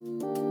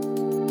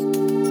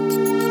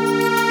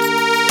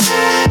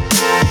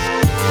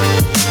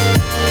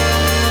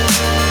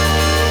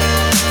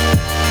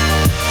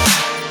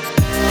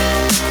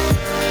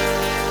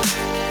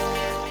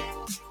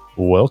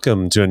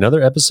Welcome to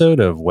another episode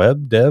of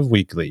Web Dev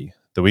Weekly,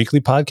 the weekly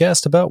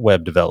podcast about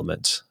web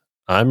development.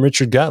 I'm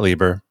Richard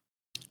Gottlieb.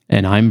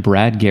 And I'm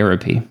Brad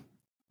Garapy.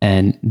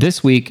 And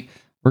this week,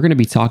 we're going to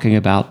be talking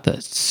about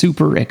the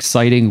super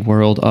exciting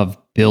world of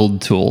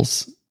build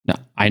tools. Now,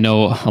 I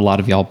know a lot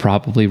of y'all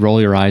probably roll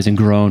your eyes and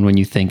groan when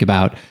you think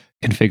about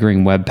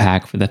configuring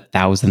Webpack for the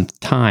 1,000th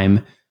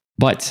time,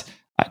 but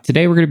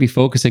today we're going to be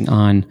focusing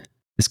on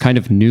this kind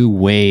of new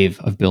wave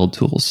of build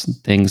tools,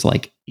 things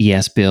like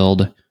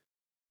ESBuild,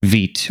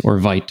 Vite or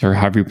Vite, or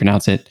however you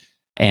pronounce it,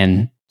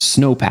 and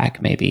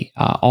Snowpack maybe.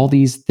 All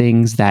these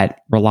things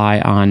that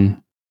rely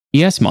on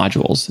ES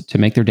modules to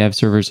make their dev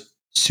servers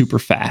super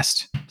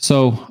fast.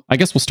 So I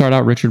guess we'll start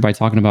out, Richard, by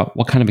talking about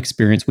what kind of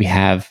experience we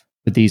have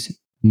with these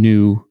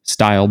new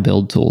style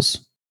build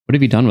tools. What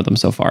have you done with them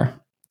so far?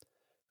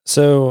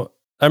 So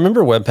I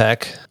remember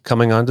Webpack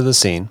coming onto the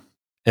scene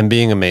and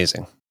being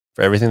amazing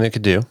for everything they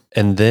could do.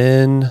 And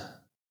then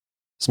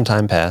some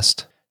time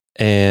passed,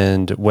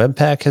 and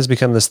Webpack has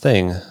become this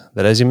thing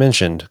that, as you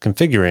mentioned,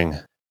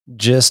 configuring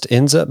just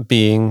ends up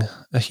being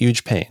a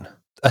huge pain.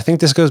 I think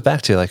this goes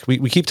back to, like,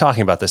 we keep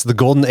talking about this, the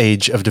golden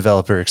age of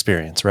developer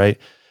experience, right?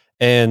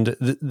 And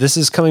this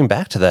is coming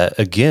back to that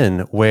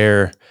again,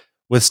 where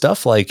with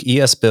stuff like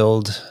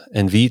ESBuild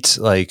and Vite,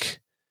 like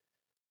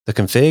the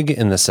config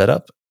and the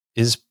setup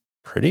is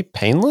pretty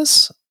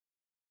painless.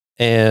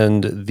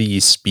 And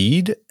the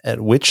speed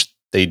at which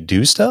they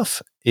do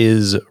stuff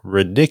is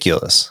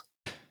ridiculous.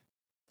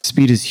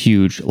 Speed is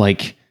huge.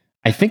 Like,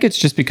 I think it's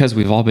just because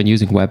we've all been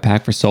using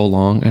Webpack for so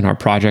long and our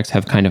projects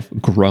have kind of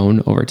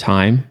grown over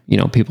time. You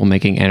know, people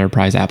making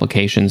enterprise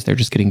applications, they're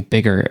just getting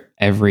bigger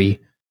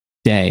every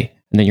day.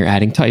 And then you're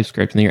adding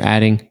TypeScript and then you're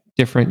adding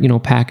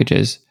different,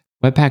 packages.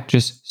 Webpack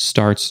just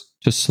starts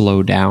to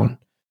slow down.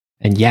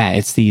 And yeah,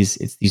 it's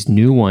these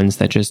new ones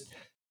that just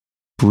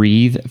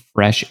breathe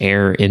fresh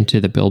air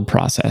into the build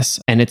process.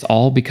 And it's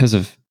all because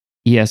of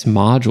ES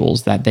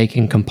modules that they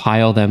can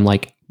compile them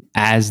like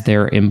as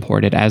they're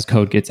imported, as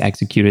code gets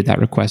executed that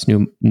requests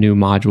new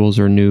modules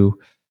or new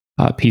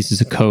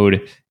pieces of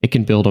code. It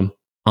can build them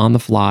on the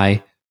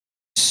fly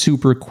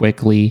super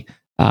quickly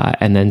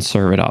and then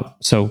serve it up.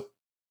 So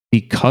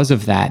because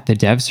of that, the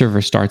dev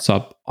server starts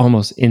up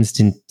almost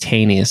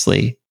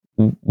instantaneously.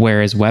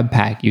 Whereas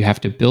Webpack, you have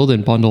to build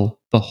and bundle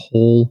the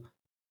whole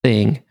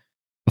thing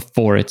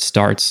before it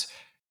starts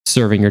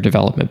serving your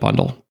development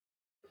bundle.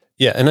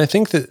 Yeah, and I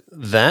think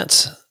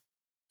that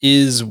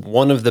is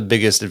one of the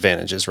biggest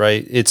advantages,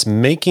 right? It's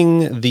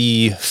making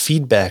the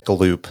feedback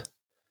loop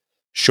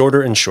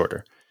shorter and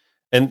shorter.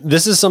 And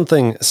this is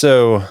something,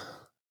 so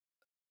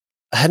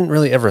I hadn't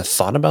really ever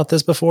thought about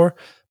this before,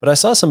 but I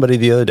saw somebody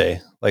the other day,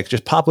 like,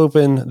 just pop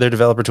open their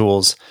developer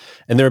tools,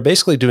 and they were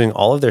basically doing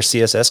all of their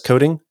CSS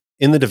coding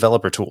in the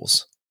developer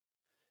tools.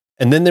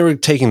 And then they were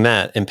taking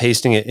that and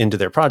pasting it into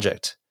their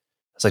project.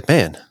 I was like,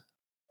 man,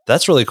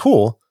 that's really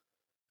cool.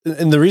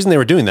 And the reason they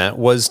were doing that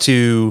was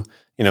to,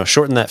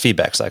 shorten that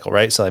feedback cycle,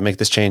 right? So I make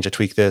this change, I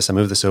tweak this, I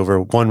move this over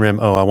one rim.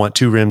 Oh, I want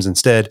 2 rims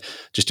instead.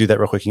 Just do that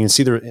real quick. You can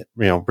see the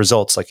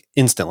results like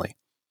instantly.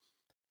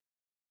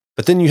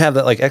 But then you have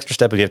that like extra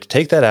step of you have to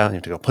take that out and you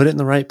have to go put it in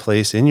the right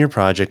place in your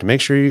project to make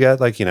sure you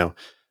got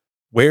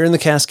where in the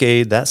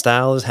cascade that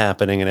style is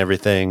happening and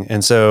everything.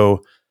 And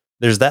so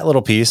there's that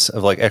little piece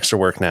of like extra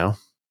work now.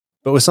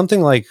 But with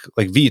something like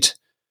Vite,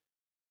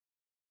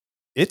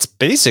 it's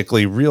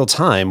basically real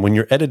time when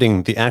you're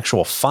editing the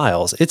actual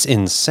files. It's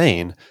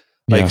insane.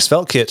 Like,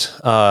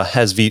 SvelteKit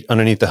has Vite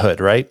underneath the hood,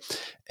 right?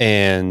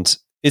 And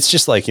it's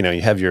just like, you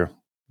have your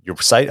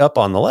site up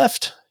on the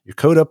left, your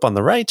code up on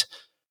the right,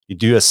 you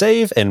do a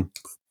save, and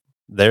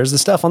there's the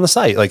stuff on the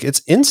site. Like,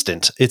 it's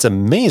instant. It's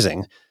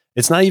amazing.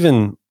 It's not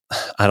even,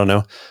 I don't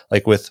know,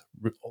 like with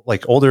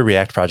like older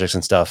React projects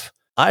and stuff,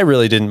 I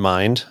really didn't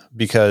mind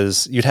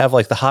because you'd have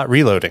like the hot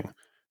reloading,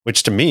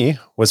 which to me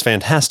was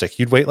fantastic.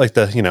 You'd wait like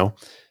the,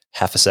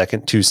 half a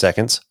second, 2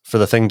 seconds for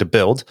the thing to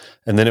build,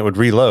 and then it would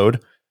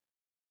reload.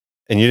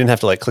 And you didn't have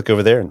to like click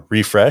over there and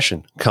refresh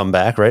and come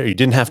back, right? Or you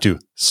didn't have to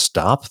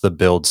stop the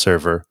build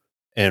server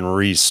and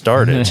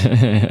restart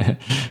it,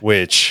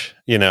 which,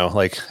 I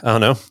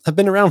don't know. I've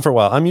been around for a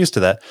while. I'm used to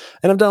that.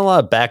 And I've done a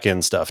lot of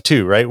back-end stuff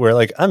too, right? Where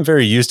like, I'm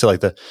very used to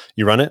like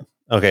you run it.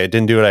 Okay, it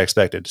didn't do what I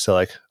expected. So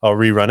like, I'll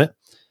rerun it.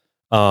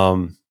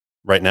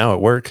 Right now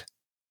at work,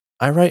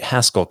 I write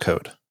Haskell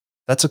code.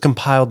 That's a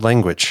compiled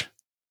language.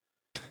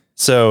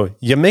 So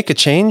you make a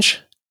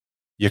change,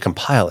 you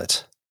compile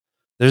it.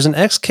 There's an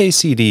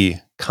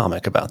XKCD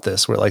comic about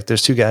this where like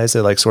there's 2 guys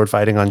that like sword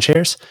fighting on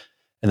chairs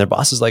and their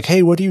boss is like,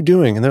 hey, what are you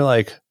doing? And they're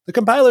like, the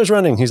compiler's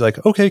running. He's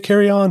like, okay,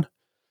 carry on.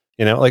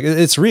 Like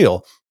it's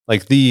real.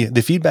 Like the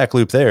feedback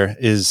loop there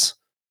is,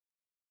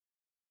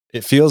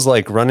 it feels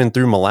like running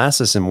through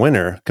molasses in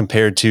winter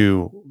compared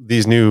to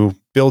these new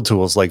build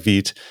tools like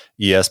Vite,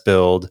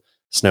 ESBuild,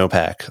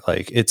 Snowpack.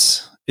 Like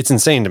it's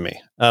insane to me.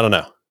 I don't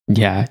know.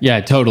 Yeah,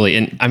 totally.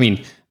 And I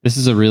mean, this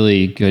is a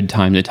really good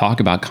time to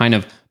talk about kind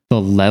of the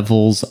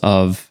levels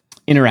of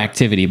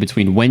interactivity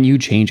between when you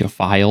change a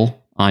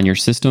file on your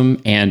system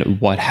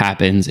and what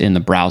happens in the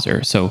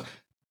browser. So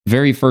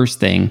very first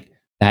thing,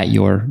 that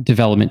your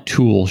development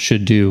tool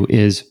should do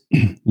is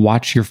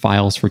watch your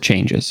files for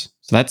changes.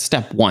 So that's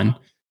step one.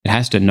 It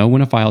has to know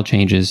when a file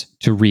changes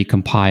to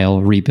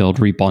recompile, rebuild,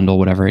 rebundle,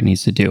 whatever it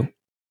needs to do.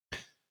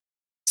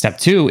 Step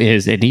two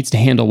is it needs to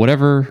handle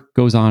whatever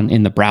goes on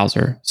in the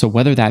browser. So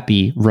whether that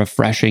be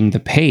refreshing the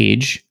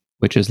page,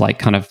 which is like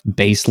kind of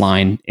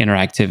baseline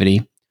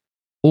interactivity,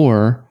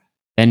 or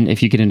then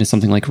if you get into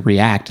something like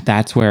React,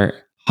 that's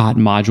where hot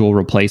module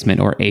replacement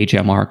or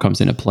HMR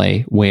comes into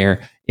play,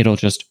 where it'll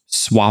just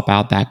swap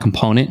out that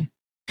component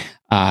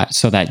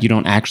so that you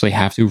don't actually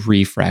have to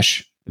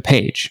refresh the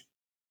page.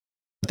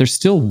 But there's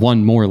still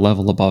one more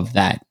level above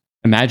that.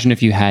 Imagine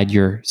if you had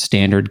your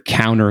standard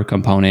counter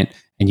component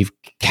and you've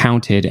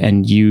counted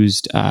and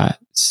used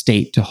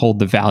state to hold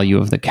the value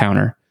of the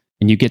counter,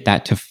 and you get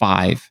that to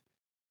 5.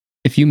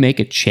 If you make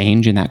a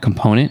change in that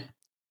component,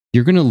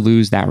 you're going to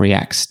lose that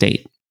React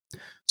state.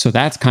 So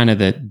that's kind of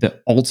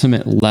the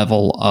ultimate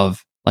level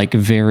of like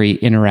very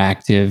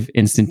interactive,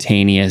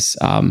 instantaneous,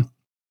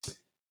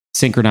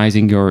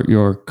 synchronizing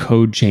your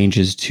code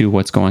changes to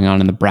what's going on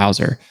in the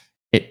browser.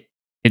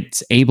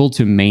 It's able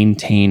to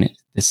maintain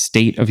the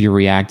state of your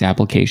React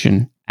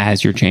application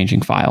as you're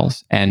changing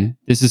files. And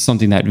this is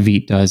something that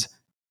Vite does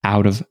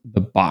out of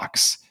the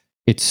box.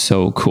 It's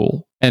so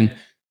cool. And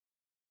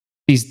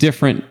these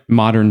different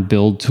modern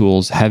build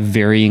tools have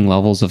varying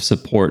levels of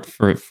support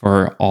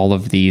for all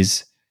of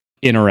these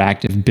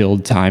interactive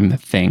build time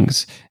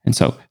things. And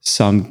so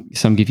some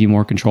give you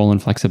more control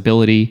and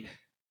flexibility,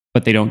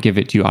 but they don't give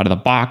it to you out of the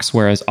box,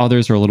 whereas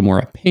others are a little more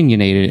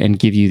opinionated and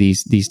give you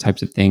these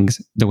types of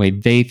things the way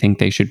they think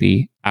they should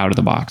be out of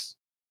the box.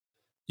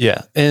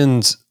 Yeah.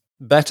 And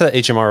back to that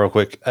HMR real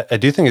quick, I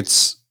do think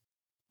it's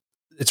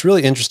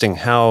really interesting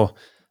how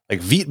like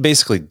Vite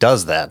basically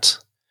does that,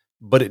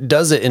 but it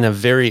does it in a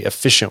very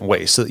efficient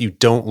way so that you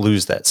don't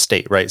lose that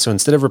state, right? So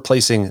instead of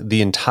replacing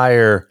the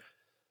entire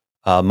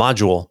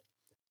module,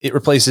 it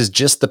replaces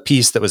just the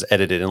piece that was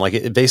edited, and like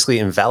it basically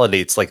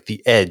invalidates like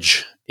the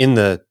edge in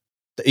the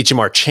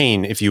HMR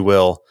chain, if you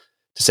will,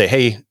 to say,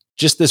 hey,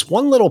 just this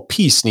one little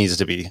piece needs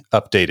to be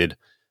updated,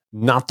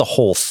 not the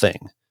whole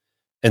thing.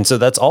 And so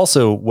that's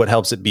also what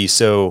helps it be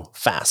so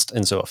fast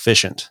and so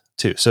efficient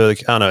too. So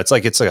like, I don't know, it's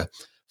like a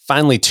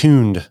finely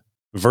tuned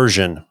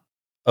version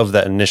of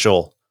that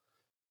initial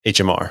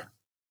HMR.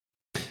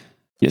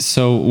 Yeah,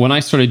 so when I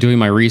started doing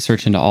my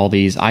research into all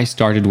these, I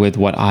started with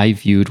what I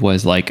viewed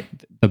was like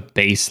the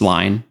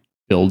baseline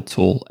build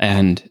tool.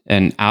 And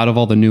out of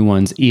all the new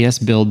ones,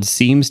 ESBuild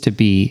seems to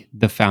be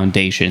the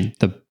foundation,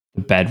 the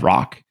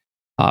bedrock.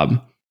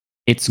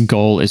 Its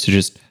goal is to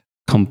just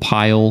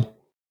compile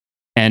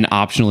and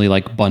optionally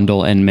like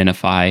bundle and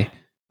minify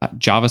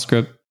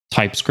JavaScript,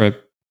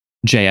 TypeScript,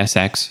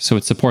 JSX. So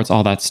it supports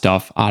all that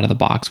stuff out of the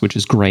box, which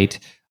is great.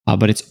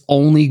 But its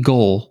only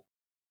goal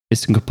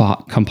is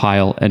to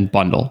compile and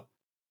bundle.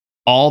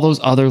 All those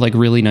other like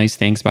really nice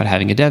things about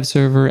having a dev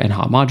server and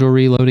hot module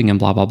reloading and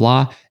blah, blah,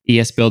 blah.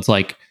 ESBuild's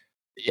like,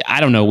 I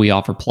don't know, we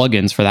offer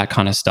plugins for that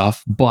kind of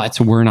stuff, but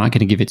we're not going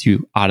to give it to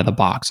you out of the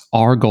box.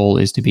 Our goal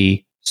is to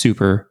be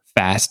super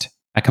fast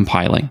at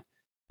compiling.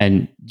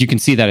 And you can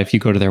see that if you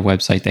go to their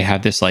website, they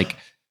have this like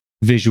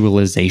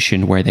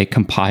visualization where they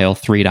compile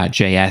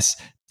 3.js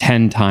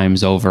 10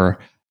 times over.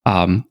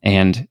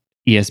 And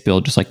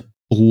ESBuild just like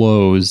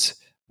blows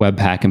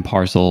Webpack and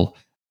Parcel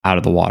out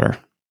of the water.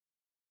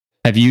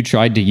 Have you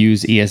tried to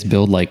use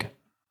ESBuild like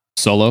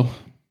solo?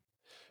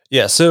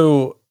 Yeah,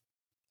 so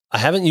I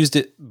haven't used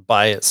it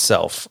by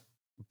itself,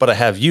 but I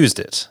have used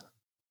it.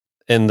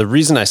 And the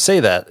reason I say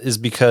that is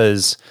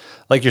because,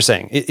 like you're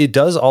saying, it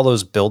does all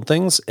those build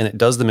things and it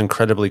does them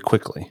incredibly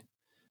quickly.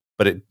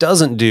 But it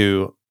doesn't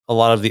do a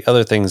lot of the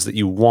other things that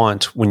you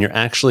want when you're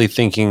actually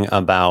thinking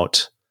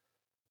about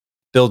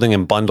building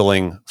and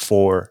bundling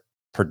for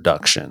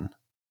production,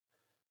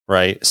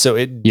 right? So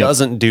it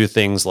doesn't do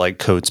things like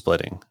code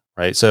splitting,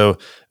 right? So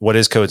what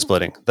is code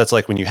splitting? That's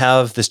like when you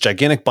have this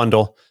gigantic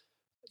bundle,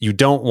 you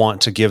don't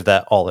want to give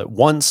that all at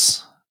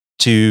once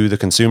to the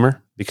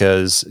consumer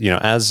because, you know,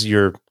 as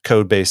your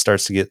code base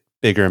starts to get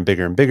bigger and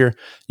bigger and bigger,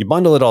 you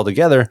bundle it all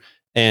together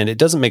and it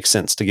doesn't make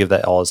sense to give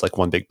that all as like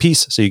one big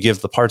piece. So you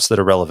give the parts that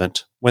are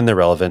relevant when they're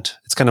relevant.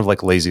 It's kind of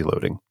like lazy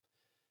loading.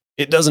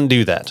 It doesn't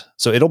do that.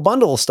 So it'll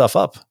bundle stuff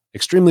up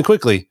extremely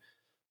quickly,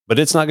 but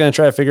it's not going to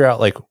try to figure out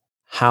like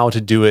how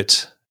to do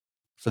it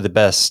for the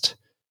best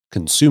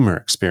consumer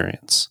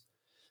experience.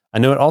 I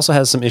know it also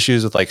has some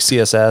issues with like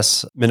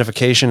CSS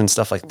minification and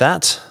stuff like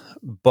that.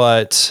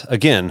 But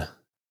again,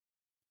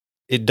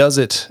 it does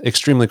it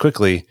extremely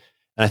quickly.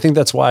 And I think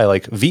that's why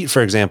like Vite,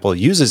 for example,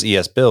 uses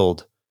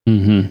ESBuild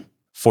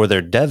for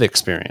their dev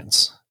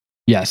experience.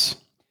 Yes.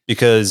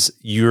 Because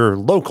you're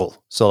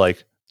local. So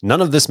like none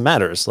of this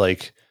matters.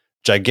 Like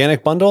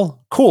gigantic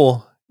bundle,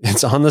 cool.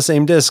 It's on the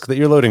same disk that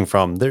you're loading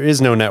from. There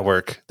is no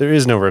network. There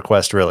is no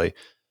request really.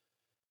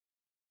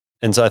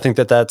 And so I think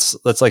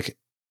that's like,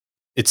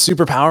 it's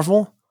super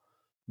powerful,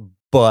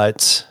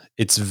 but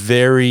it's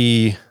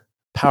very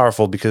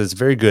powerful because it's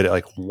very good at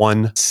like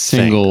one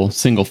single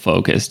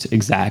focused.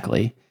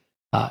 Exactly.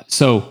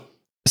 So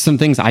some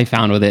things I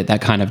found with it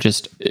that kind of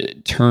just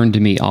turned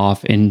me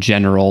off in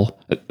general.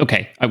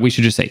 Okay, we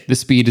should just say the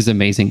speed is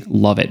amazing,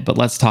 love it. But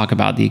let's talk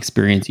about the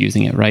experience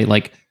using it, right?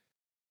 Like,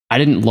 I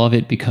didn't love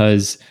it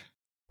because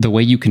the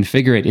way you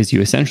configure it is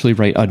you essentially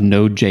write a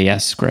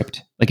Node.js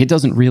script. Like, it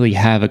doesn't really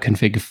have a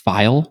config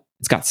file.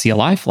 It's got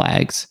CLI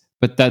flags,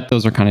 but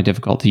those are kind of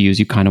difficult to use.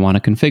 You kind of want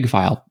a config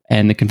file.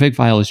 And the config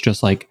file is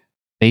just like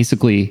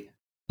basically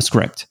a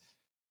script.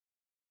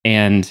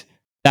 And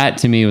that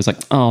to me was like,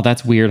 oh,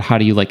 that's weird. How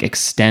do you like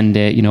extend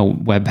it? You know,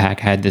 Webpack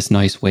had this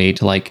nice way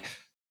to like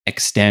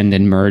extend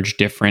and merge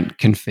different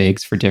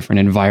configs for different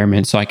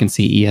environments. So I can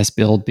see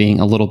ESBuild being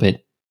a little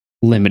bit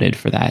limited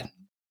for that.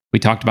 We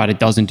talked about it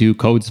doesn't do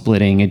code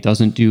splitting. It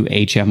doesn't do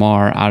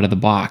HMR out of the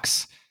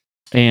box.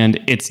 And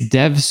its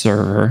dev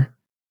server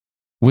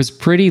was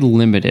pretty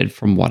limited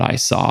from what I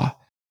saw.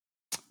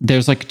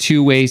 There's like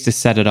two ways to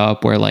set it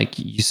up where like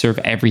you serve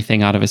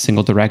everything out of a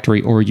single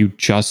directory or you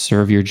just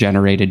serve your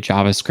generated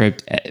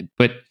JavaScript,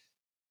 but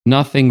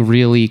nothing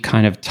really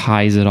kind of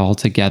ties it all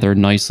together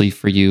nicely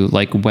for you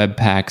like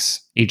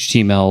Webpack's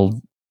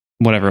HTML,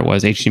 whatever it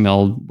was,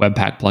 HTML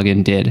Webpack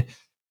plugin did.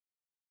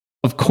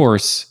 Of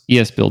course,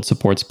 ESBuild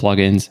supports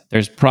plugins.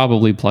 There's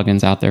probably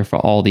plugins out there for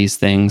all these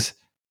things,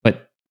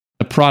 but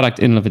the product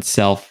in and of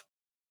itself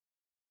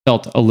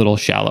felt a little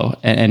shallow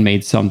and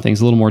made some things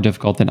a little more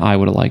difficult than I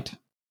would have liked.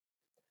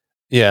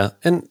 Yeah,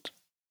 and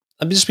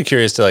I'd just be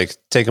curious to like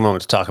take a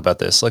moment to talk about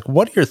this. Like,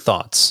 what are your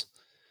thoughts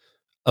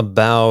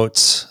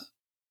about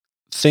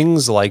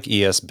things like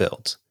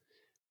ESBuild,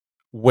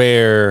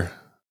 where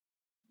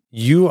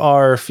you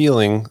are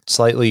feeling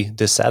slightly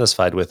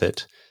dissatisfied with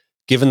it,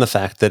 given the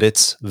fact that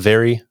it's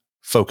very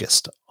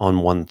focused on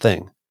one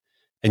thing,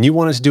 and you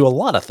want it to do a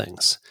lot of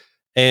things?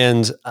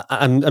 And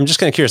I'm just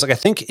kind of curious. Like, I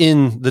think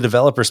in the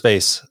developer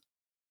space,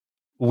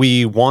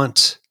 we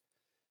want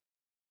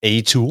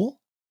a tool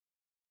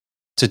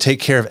to take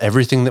care of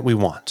everything that we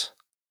want,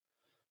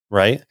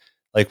 right?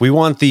 Like, we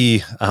want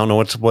I don't know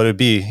what it'd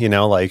be, you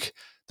know, like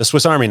the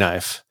Swiss Army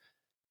knife.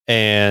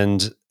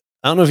 And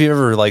I don't know if you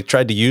ever like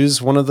tried to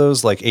use one of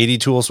those like 80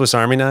 tool Swiss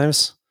Army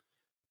knives,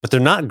 but they're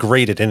not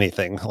great at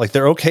anything. Like,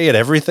 they're okay at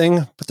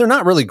everything, but they're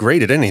not really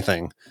great at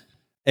anything.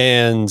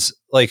 And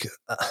like,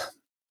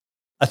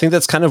 I think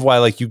that's kind of why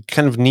like you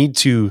kind of need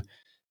to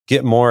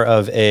get more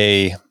of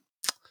I don't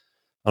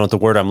know what the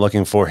word I'm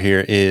looking for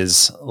here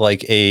is,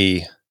 like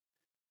a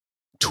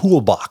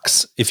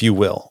toolbox, if you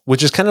will,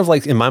 which is kind of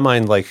like in my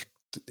mind, like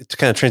to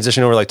kind of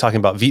transition over, like talking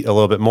about Vite a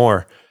little bit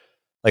more,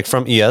 like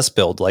from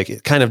ESBuild, like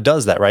it kind of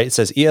does that, right? It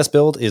says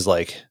ESBuild is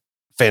like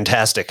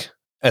fantastic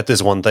at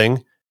this one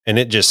thing, and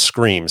it just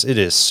screams. It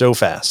is so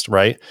fast,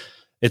 right?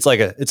 It's like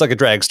a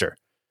dragster.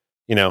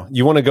 You know,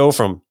 you want to go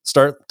from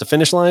start to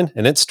finish line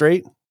and it's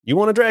straight. You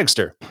want a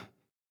dragster.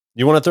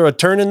 You want to throw a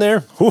turn in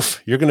there?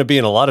 Oof, you're going to be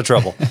in a lot of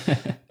trouble,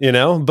 you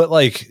know, but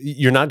like,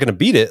 you're not going to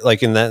beat it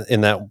like in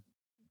that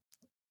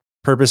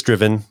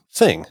purpose-driven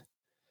thing.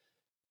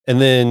 And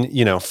then,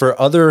 you know, for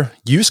other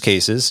use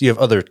cases, you have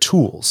other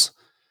tools.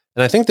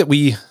 And I think that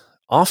we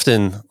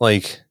often,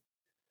 like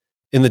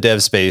in the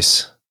dev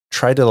space,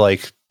 try to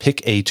like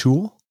pick a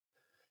tool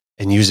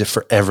and use it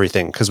for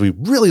everything because we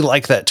really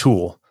like that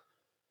tool,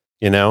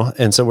 you know?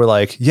 And so we're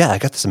like, yeah, I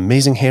got this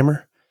amazing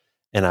hammer,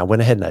 and I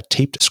went ahead and I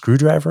taped a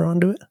screwdriver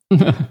onto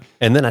it.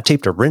 And then I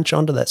taped a wrench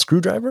onto that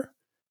screwdriver,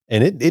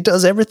 and it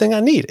does everything I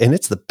need. And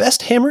it's the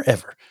best hammer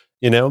ever.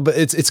 You know, but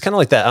it's kind of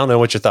like that. I don't know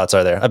what your thoughts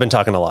are there. I've been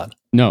talking a lot.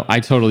 No,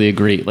 I totally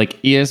agree.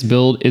 Like,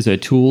 ESBuild is a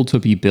tool to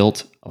be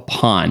built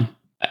upon.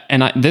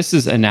 And this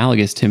is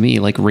analogous to me,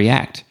 like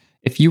React.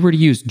 If you were to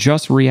use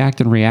just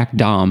React and React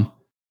DOM,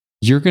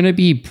 you're going to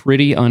be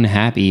pretty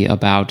unhappy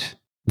about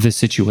the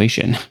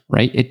situation,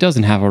 right? It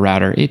doesn't have a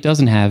router. It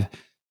doesn't have,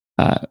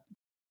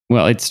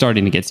 well, it's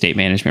starting to get state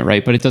management,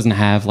 right? But it doesn't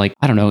have like,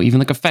 I don't know, even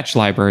like a fetch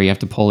library you have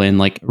to pull in.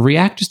 Like,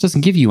 React just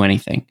doesn't give you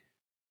anything.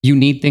 You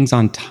need things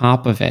on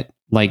top of it,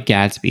 like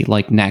Gatsby,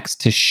 like Next,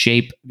 to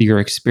shape your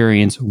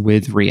experience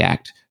with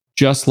React.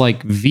 Just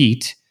like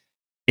Vite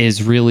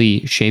is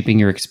really shaping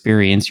your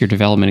experience, your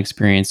development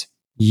experience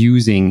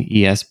using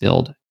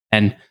ESBuild.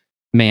 And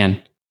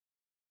man,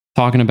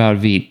 talking about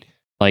Vite,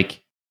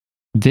 like,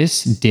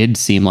 this did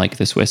seem like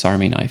the Swiss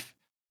Army knife.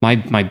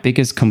 My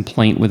biggest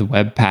complaint with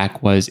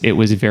Webpack was it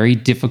was very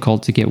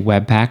difficult to get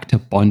Webpack to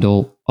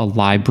bundle a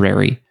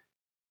library.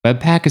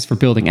 Webpack is for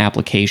building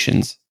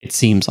applications. It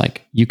seems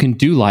like you can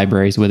do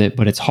libraries with it,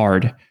 but it's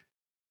hard.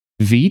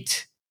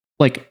 Vite,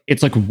 like,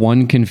 it's like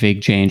one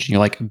config change, and you're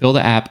like, build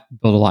an app,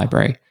 build a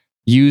library.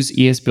 Use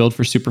ESBuild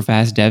for super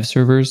fast dev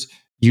servers.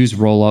 Use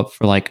Rollup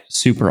for like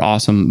super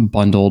awesome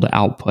bundled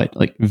output.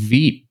 Like,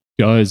 Vite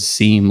does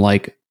seem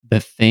like the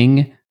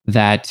thing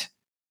that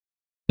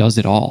does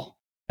it all.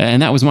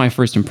 And that was my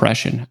first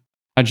impression.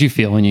 How'd you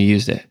feel when you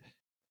used it?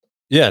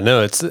 Yeah,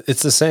 no, it's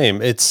the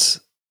same. It's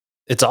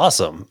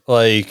awesome.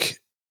 Like,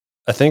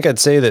 I think I'd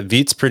say that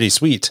Vite's pretty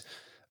sweet.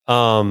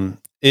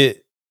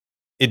 It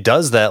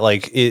does that.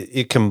 Like,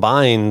 it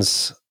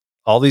combines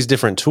all these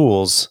different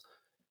tools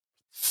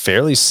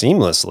fairly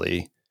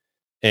seamlessly,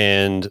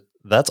 and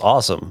that's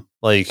awesome.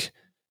 Like,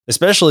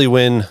 especially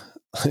when,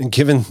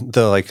 given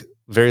the like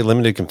very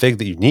limited config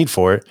that you need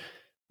for it,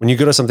 when you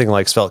go to something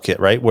like SvelteKit,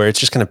 right, where it's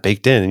just kind of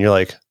baked in and you're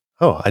like,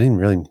 oh, I didn't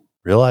really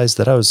realize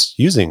that I was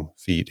using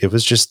Vite. It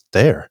was just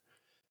there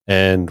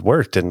and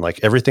worked, and like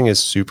everything is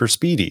super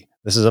speedy.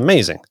 This is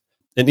amazing.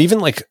 And even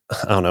like,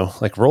 I don't know,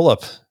 like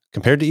Rollup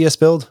compared to ES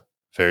Build,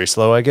 very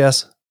slow, I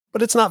guess,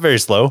 but it's not very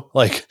slow.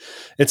 Like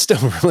it's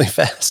still really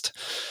fast.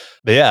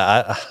 But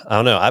yeah, I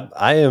don't know.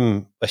 I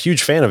am a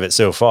huge fan of it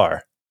so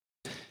far.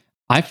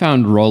 I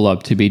found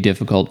Rollup to be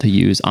difficult to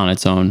use on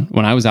its own.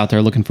 When I was out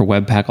there looking for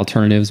Webpack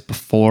alternatives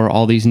before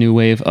all these new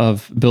wave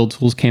of build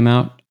tools came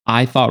out,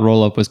 I thought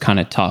Rollup was kind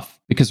of tough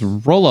because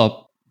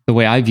Rollup, the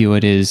way I view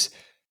it is,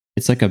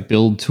 it's like a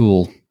build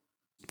tool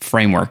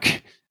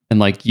framework. And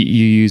like you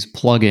use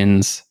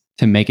plugins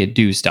to make it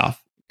do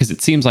stuff. Because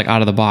it seems like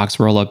out of the box,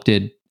 Rollup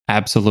did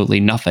absolutely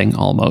nothing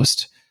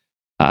almost.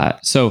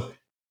 So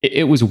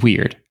it was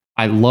weird.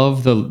 I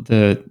love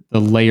the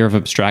layer of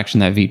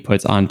abstraction that Vite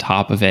puts on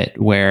top of it,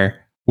 where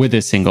with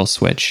a single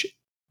switch,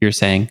 you're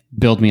saying,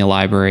 build me a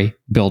library,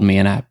 build me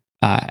an app.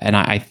 And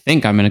I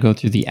think I'm going to go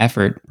through the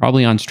effort,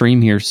 probably on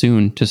stream here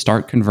soon, to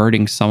start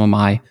converting some of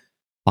my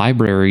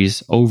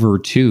libraries over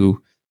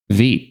to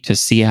Vite to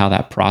see how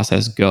that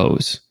process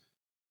goes.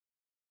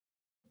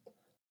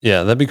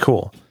 Yeah, that'd be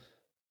cool.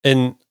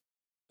 And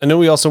I know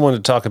we also wanted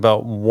to talk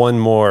about one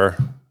more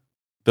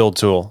build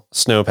tool,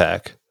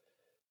 Snowpack.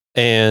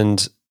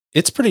 And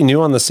it's pretty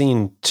new on the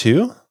scene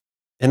too.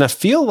 And I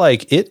feel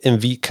like it and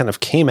Vite kind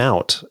of came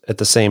out at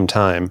the same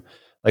time.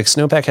 Like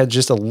Snowpack had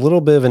just a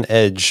little bit of an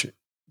edge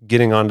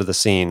getting onto the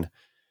scene.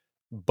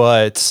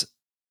 But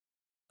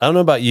I don't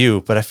know about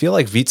you, but I feel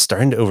like Vite's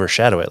starting to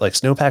overshadow it. Like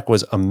Snowpack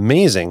was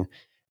amazing.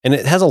 And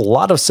it has a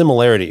lot of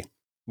similarity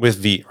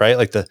with Vite, right?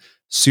 Like the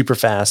super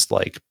fast,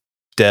 like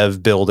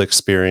dev build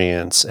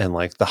experience and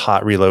like the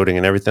hot reloading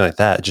and everything like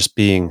that just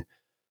being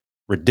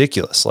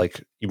ridiculous.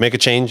 Like you make a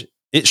change,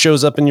 it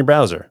shows up in your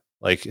browser.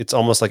 Like it's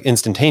almost like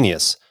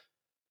instantaneous.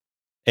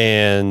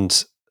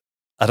 And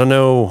I don't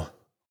know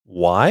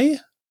why,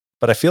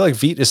 but I feel like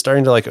Vite is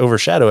starting to like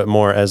overshadow it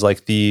more as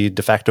like the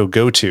de facto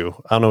go-to.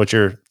 I don't know what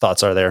your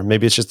thoughts are there.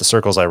 Maybe it's just the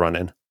circles I run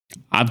in.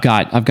 I've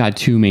got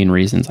two main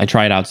reasons. I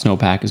tried out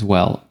Snowpack as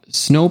well.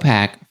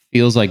 Snowpack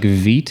feels like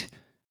Vite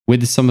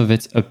with some of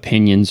its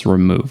opinions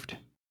removed.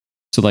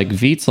 So like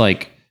Vite's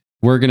like,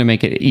 we're going to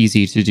make it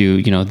easy to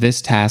do,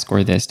 this task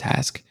or this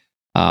task.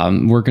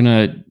 We're going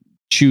to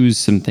choose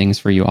some things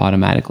for you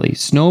automatically.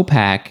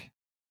 Snowpack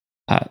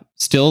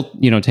still,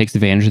 takes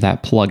advantage of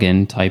that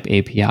plugin type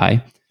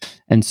API.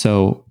 And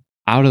so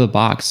out of the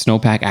box,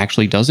 Snowpack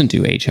actually doesn't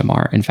do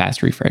HMR and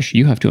fast refresh.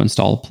 You have to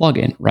install a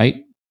plugin,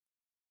 right?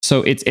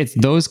 So it's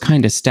those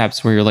kind of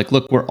steps where you're like,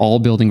 look, we're all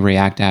building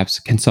React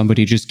apps. Can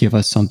somebody just give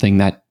us something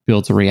that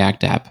builds a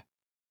React app?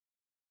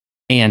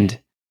 And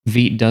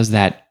Vite does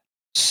that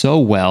so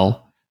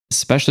well,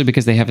 especially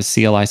because they have a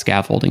CLI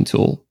scaffolding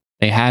tool.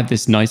 They have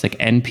this nice like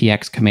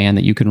npx command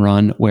that you can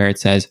run where it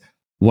says,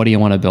 what do you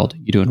want to build?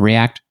 You doing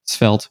React,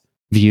 Svelte,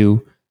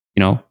 Vue,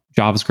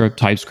 JavaScript,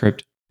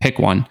 TypeScript, pick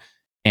one,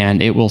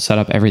 and it will set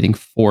up everything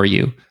for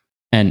you.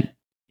 And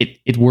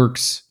it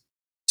works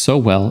so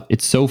well.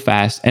 It's so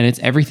fast, and it's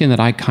everything that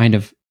I kind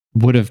of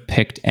would have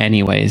picked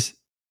anyways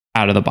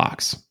out of the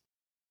box.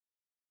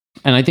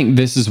 And I think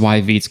this is why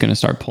Vite's going to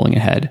start pulling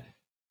ahead.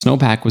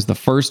 Snowpack was the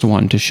first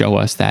one to show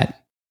us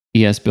that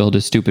ES Build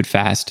is stupid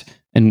fast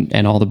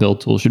and all the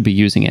build tools should be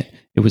using it.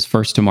 It was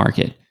first to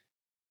market.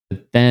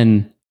 But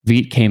then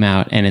Vite came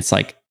out and it's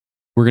like,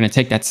 we're going to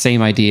take that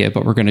same idea,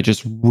 but we're going to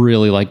just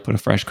really like put a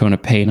fresh coat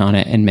of paint on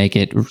it and make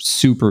it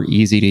super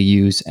easy to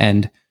use.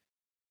 And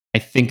I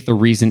think the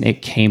reason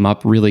it came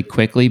up really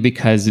quickly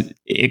because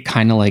it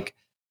kind of like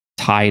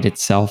tied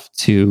itself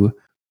to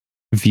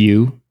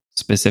Vue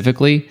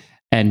specifically.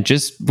 And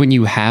just when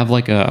you have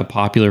like a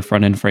popular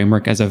front-end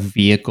framework as a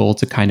vehicle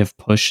to kind of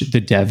push the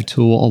dev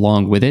tool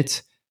along with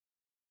it,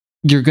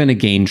 you're going to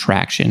gain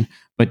traction.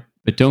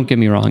 But don't get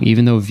me wrong,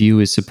 even though Vue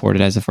is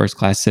supported as a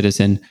first-class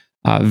citizen,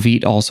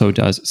 Vite also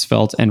does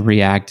Svelte and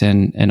React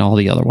and all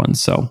the other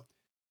ones. So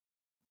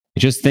I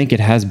just think it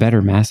has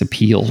better mass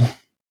appeal.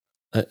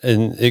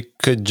 And it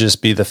could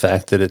just be the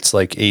fact that it's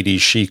like 80s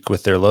chic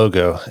with their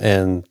logo,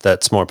 and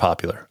that's more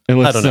popular. It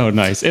looks so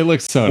nice. It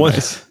looks so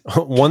nice.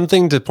 One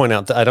thing to point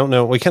out that I don't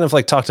know, we kind of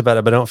like talked about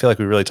it, but I don't feel like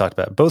we really talked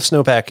about it. Both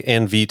Snowpack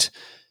and Vite,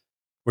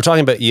 we're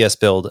talking about ES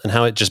Build and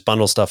how it just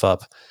bundles stuff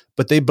up,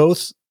 but they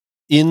both,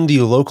 in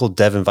the local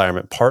dev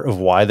environment, part of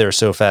why they're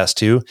so fast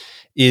too,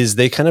 is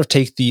they kind of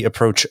take the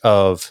approach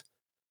of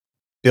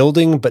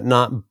building but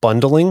not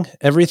bundling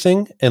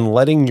everything and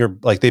letting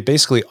they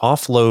basically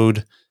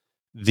offload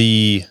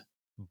the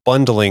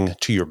bundling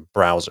to your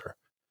browser.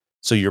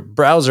 So your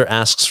browser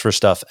asks for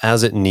stuff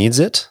as it needs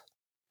it.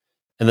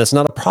 And that's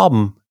not a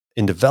problem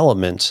in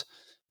development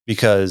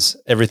because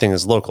everything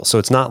is local. So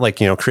it's not like,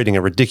 creating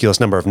a ridiculous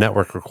number of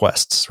network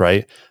requests,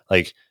 right?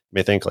 Like you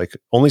may think like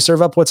only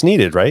serve up what's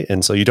needed, right?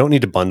 And so you don't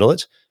need to bundle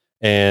it.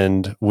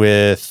 And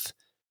with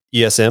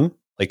ESM,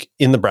 like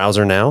in the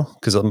browser now,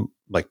 because I'm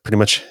like pretty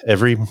much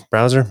every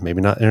browser,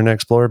 maybe not Internet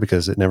Explorer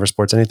because it never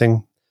supports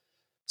anything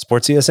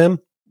Supports ESM?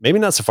 Maybe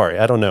not Safari.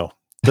 I don't know.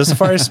 Does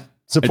Safari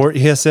support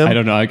ESM? I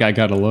don't know. I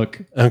got to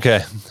look.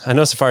 Okay. I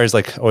know Safari is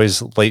like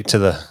always late to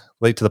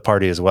the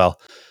party as well.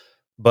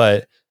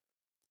 But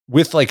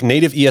with like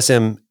native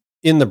ESM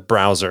in the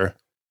browser,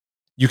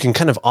 you can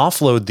kind of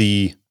offload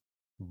the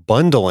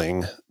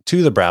bundling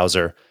to the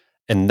browser,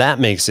 and that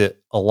makes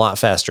it a lot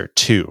faster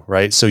too,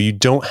 right? So you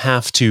don't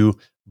have to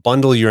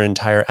bundle your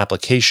entire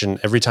application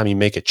every time you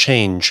make a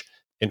change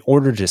in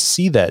order to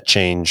see that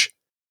change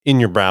in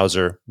your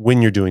browser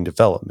when you're doing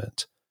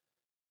development.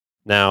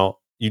 Now,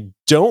 you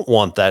don't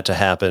want that to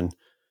happen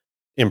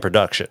in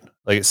production.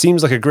 Like, it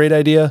seems like a great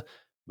idea,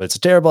 but it's a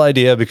terrible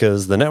idea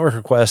because the network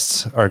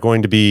requests are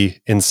going to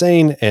be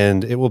insane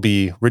and it will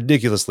be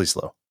ridiculously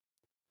slow.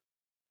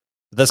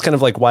 That's kind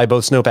of like why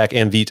both Snowpack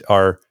and Vite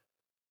are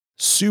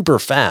super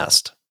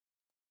fast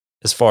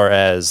as far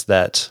as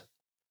that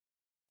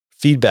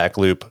feedback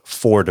loop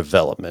for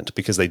development,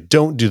 because they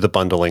don't do the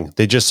bundling.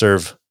 They just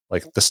serve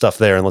like the stuff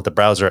there and let the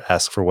browser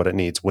ask for what it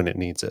needs when it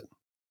needs it.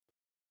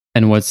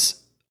 And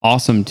what's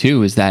awesome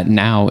too is that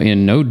now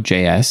in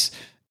Node.js,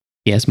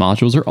 ES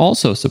modules are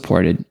also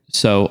supported.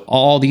 So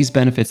all these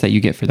benefits that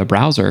you get for the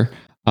browser,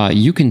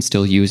 you can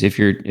still use if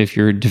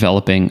you're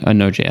developing a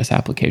Node.js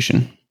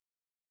application.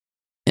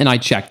 And I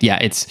checked, yeah,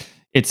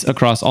 it's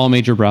across all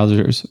major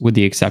browsers with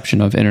the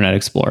exception of Internet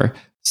Explorer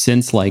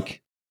since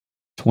like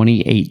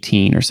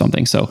 2018 or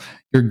something. So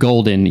you're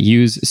golden.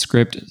 Use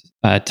script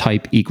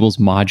type equals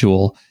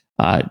module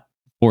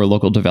for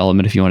local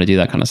development if you want to do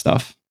that kind of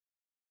stuff.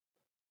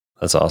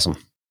 That's awesome.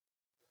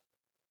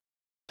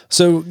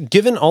 So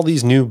given all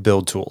these new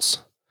build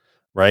tools,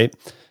 right?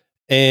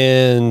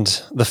 And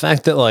the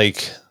fact that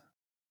like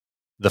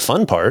the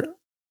fun part,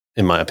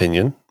 in my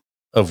opinion,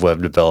 of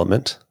web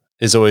development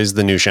is always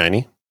the new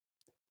shiny.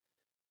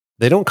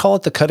 They don't call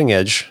it the cutting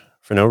edge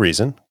for no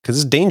reason, because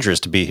it's dangerous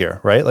to be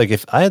here, right? Like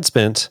if I had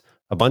spent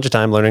a bunch of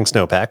time learning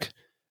Snowpack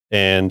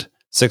and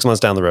 6 months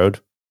down the road,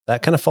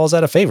 that kind of falls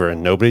out of favor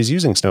and nobody's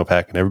using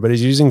Snowpack and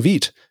everybody's using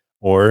Vite.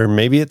 Or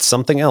maybe it's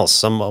something else,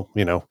 some,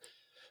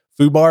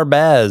 Foobar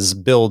Baz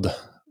build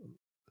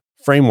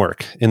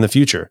framework in the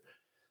future.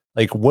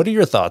 Like, what are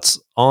your thoughts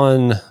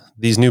on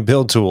these new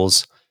build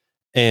tools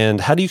and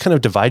how do you kind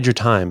of divide your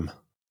time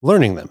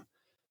learning them?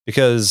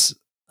 Because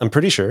I'm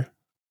pretty sure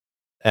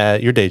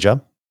at your day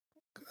job,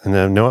 and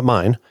I know at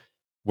mine,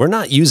 we're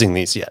not using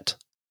these yet,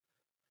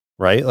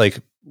 right? Like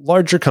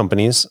larger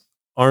companies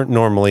aren't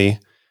normally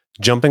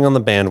jumping on the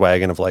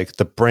bandwagon of like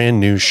the brand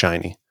new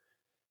shiny.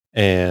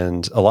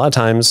 And a lot of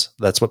times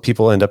that's what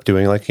people end up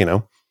doing, like,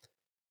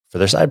 for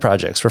their side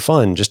projects, for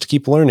fun, just to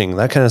keep learning,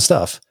 that kind of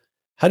stuff.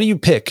 How do you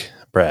pick,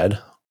 Brad,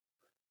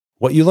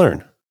 what you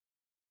learn?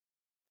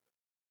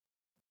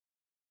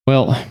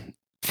 Well,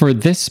 for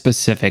this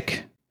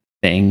specific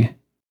thing,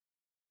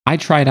 I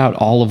tried out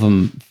all of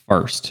them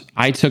first.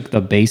 I took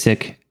the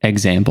basic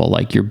example,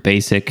 like your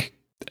basic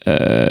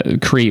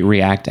create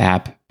React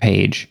app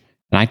page,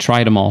 and I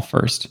tried them all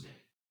first.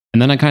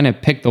 And then I kind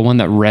of picked the one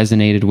that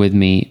resonated with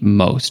me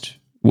most,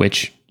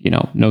 which,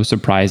 no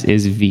surprise,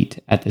 is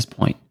Vite at this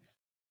point.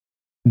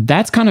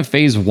 That's kind of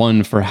phase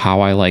one for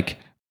how I like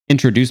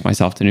introduce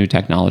myself to new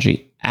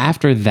technology.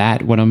 After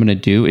that, what I'm going to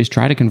do is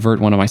try to convert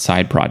one of my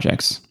side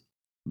projects,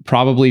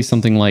 probably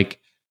something like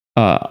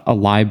a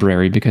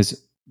library, because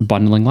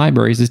bundling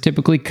libraries is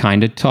typically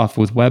kind of tough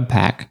with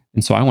Webpack.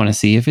 And so I want to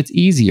see if it's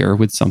easier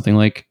with something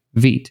like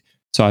Vite.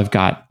 So I've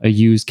got a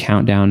use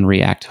countdown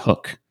React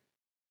hook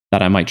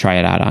that I might try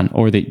it out on,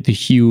 or the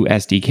Hue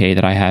SDK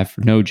that I have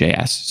for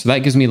Node.js. So that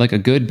gives me like a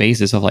good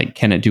basis of like,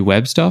 can it do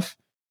web stuff?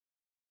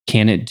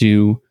 Can it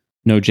do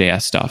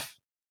Node.js stuff?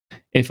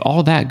 If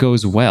all that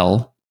goes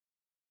well,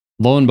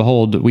 lo and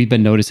behold, we've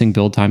been noticing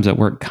build times at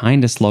work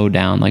kind of slow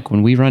down. Like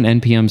when we run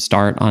npm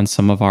start on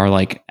some of our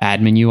like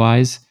admin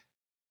UIs,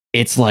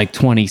 it's like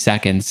 20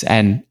 seconds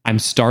and I'm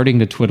starting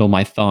to twiddle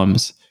my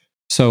thumbs.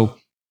 So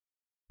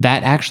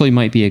that actually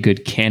might be a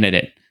good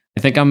candidate.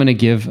 I think I'm going to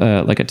give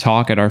like a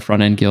talk at our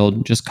front end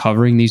guild, just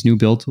covering these new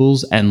build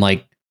tools, and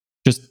like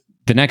just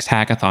the next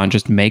hackathon,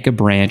 just make a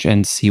branch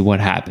and see what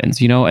happens,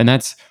 and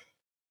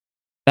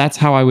that's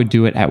how I would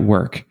do it at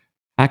work.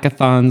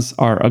 Hackathons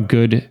are a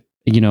good,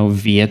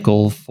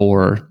 vehicle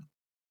for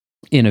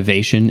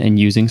innovation and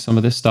using some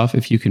of this stuff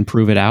if you can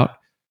prove it out.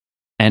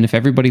 And if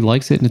everybody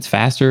likes it and it's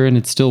faster and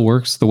it still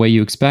works the way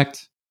you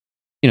expect,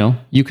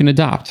 you can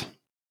adopt.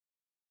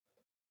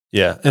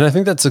 Yeah. And I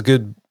think that's a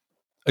good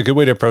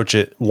way to approach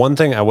it. One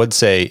thing I would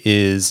say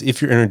is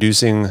if you're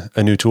introducing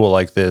a new tool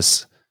like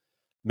this,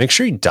 make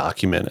sure you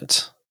document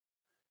it,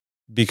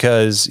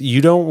 because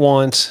you don't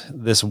want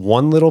this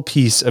one little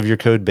piece of your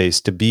code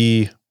base to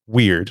be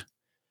weird.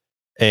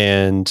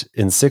 And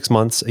in 6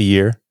 months, a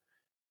year,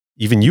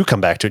 even you come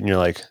back to it and you're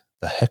like,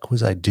 the heck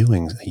was I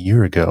doing a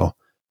year ago?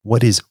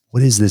 What is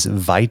this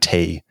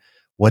Vite?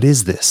 What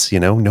is this?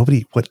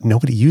 Nobody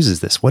uses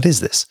this. What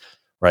is this?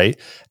 Right.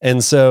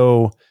 And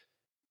so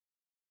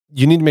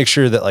you need to make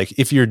sure that like,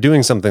 if you're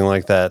doing something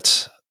like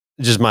that,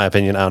 just my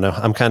opinion, I don't know,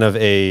 I'm kind of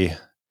a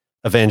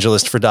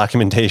evangelist for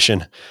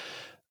documentation.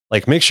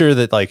 Like make sure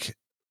that like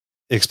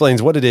it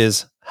explains what it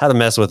is, how to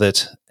mess with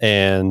it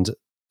and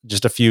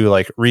just a few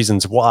like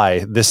reasons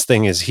why this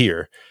thing is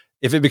here.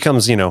 If it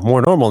becomes,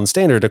 more normal and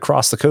standard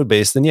across the code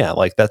base, then yeah,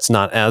 like that's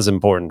not as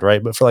important,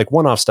 right? But for like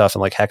one-off stuff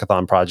and like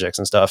hackathon projects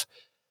and stuff,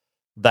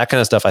 that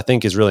kind of stuff I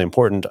think is really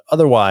important.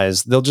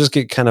 Otherwise, they'll just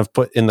get kind of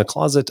put in the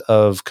closet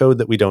of code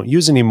that we don't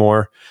use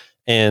anymore.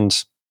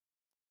 And,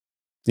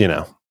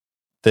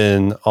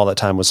 then all that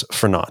time was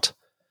for naught.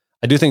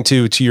 I do think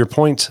too, to your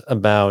point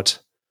about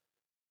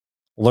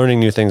learning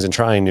new things and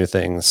trying new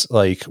things,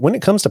 like when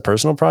it comes to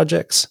personal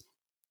projects,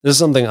 this is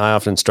something I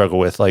often struggle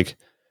with, like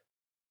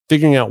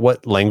figuring out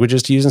what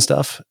languages to use and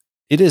stuff.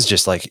 It is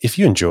just like, if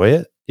you enjoy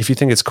it, if you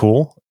think it's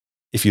cool,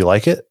 if you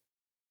like it,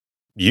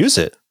 use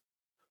it.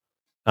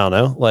 I don't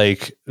know,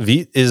 like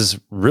Vite is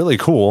really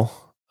cool.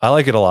 I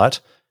like it a lot.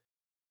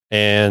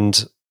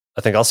 And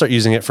I think I'll start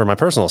using it for my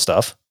personal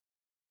stuff.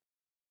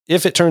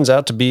 If it turns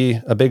out to be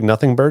a big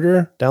nothing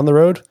burger down the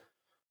road,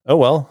 oh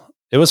well,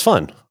 it was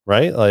fun,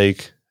 right?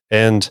 Like,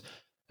 and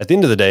at the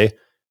end of the day,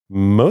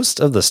 most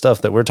of the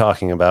stuff that we're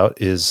talking about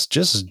is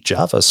just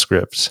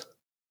JavaScript.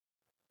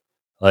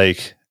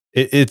 Like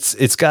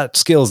it's got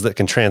skills that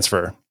can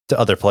transfer to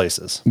other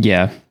places.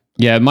 Yeah.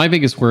 My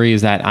biggest worry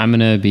is that I'm going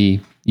to be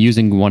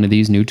using one of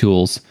these new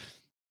tools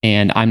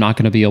and I'm not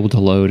going to be able to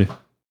load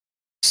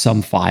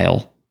some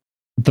file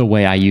the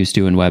way I used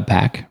to in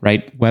Webpack,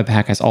 right?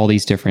 Webpack has all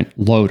these different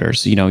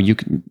loaders. You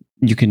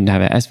can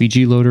have an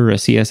SVG loader, a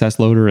CSS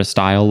loader, a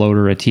style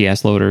loader, a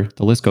TS loader.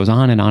 The list goes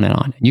on and on and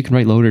on. And you can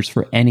write loaders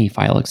for any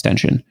file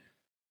extension,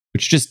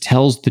 which just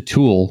tells the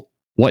tool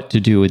what to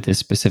do with this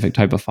specific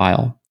type of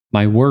file.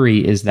 My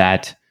worry is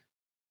that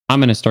I'm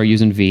going to start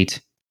using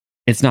Vite.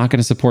 It's not going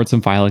to support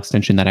some file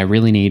extension that I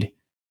really need.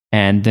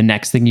 And the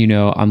next thing you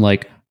know, I'm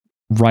like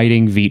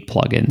writing Vite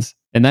plugins.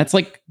 And that's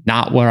like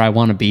not where I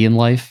want to be in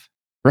life,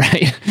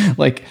 right?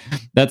 Like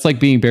that's like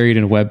being buried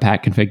in a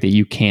Webpack config that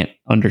you can't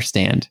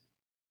understand.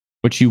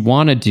 What you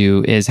want to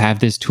do is have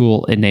this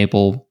tool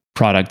enable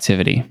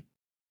productivity.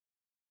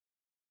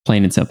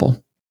 Plain and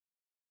simple.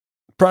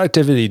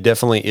 Productivity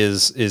definitely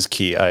is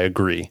key. I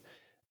agree.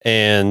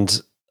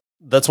 And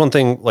that's one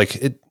thing,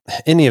 like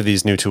any of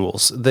these new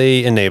tools,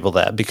 they enable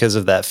that because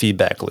of that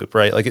feedback loop,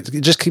 right? Like it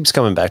just keeps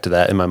coming back to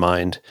that in my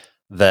mind,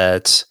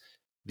 that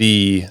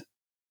the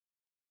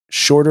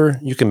shorter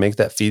you can make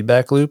that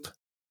feedback loop,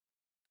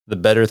 the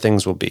better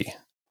things will be.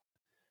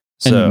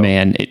 So, and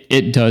man,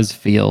 it does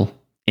feel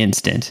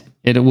instant.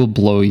 It will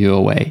blow you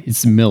away.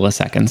 It's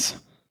milliseconds.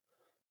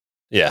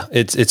 Yeah,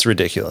 it's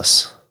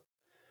ridiculous.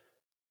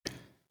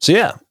 So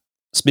yeah,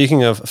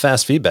 speaking of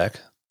fast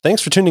feedback,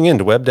 thanks for tuning in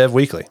to Web Dev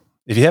Weekly.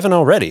 If you haven't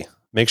already,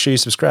 make sure you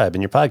subscribe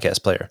in your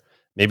podcast player.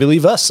 Maybe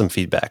leave us some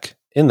feedback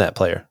in that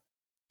player.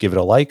 Give it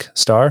a like,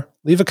 star,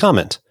 leave a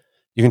comment.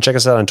 You can check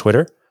us out on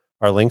Twitter.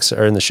 Our links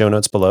are in the show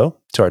notes below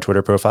to our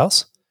Twitter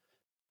profiles.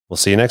 We'll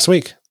see you next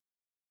week.